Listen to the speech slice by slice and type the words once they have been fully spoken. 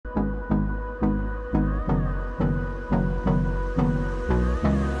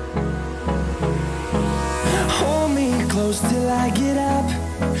close till I get up.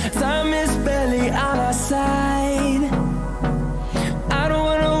 Time is barely on our side. I don't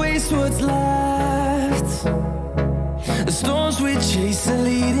wanna waste what's left. The storms we chase are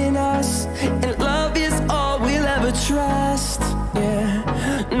leading us, and love is all we'll ever trust. Yeah,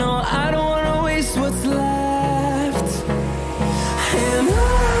 no, I don't wanna waste what's left. And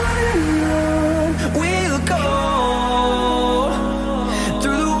on we'll go,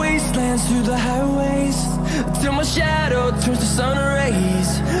 through the wastelands, through the highways, till my shadow turns to sun rays.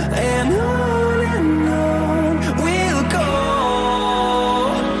 And on we'll go,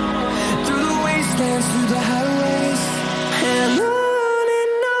 through the wastelands, through the highways, and on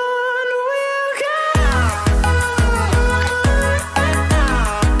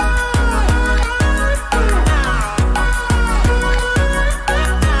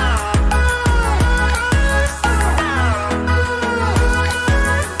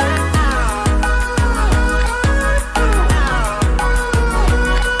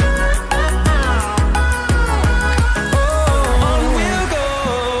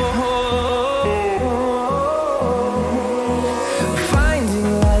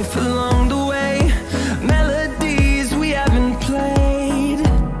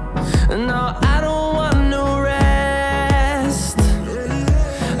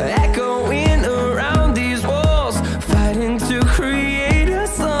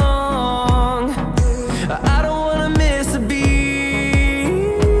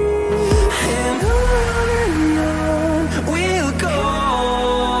we'll go.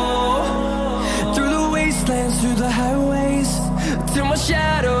 Through the highways, till my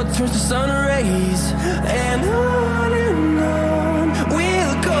shadow turns to sun rays. And on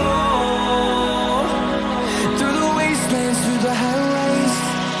we'll go, through the wastelands, through the highways,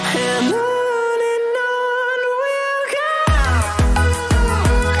 and on we'll go.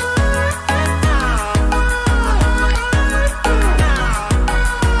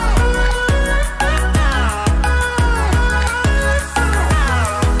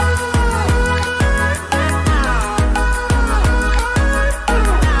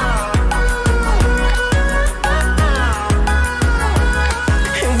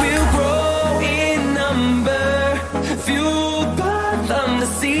 Fueled by them to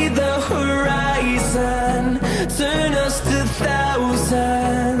see the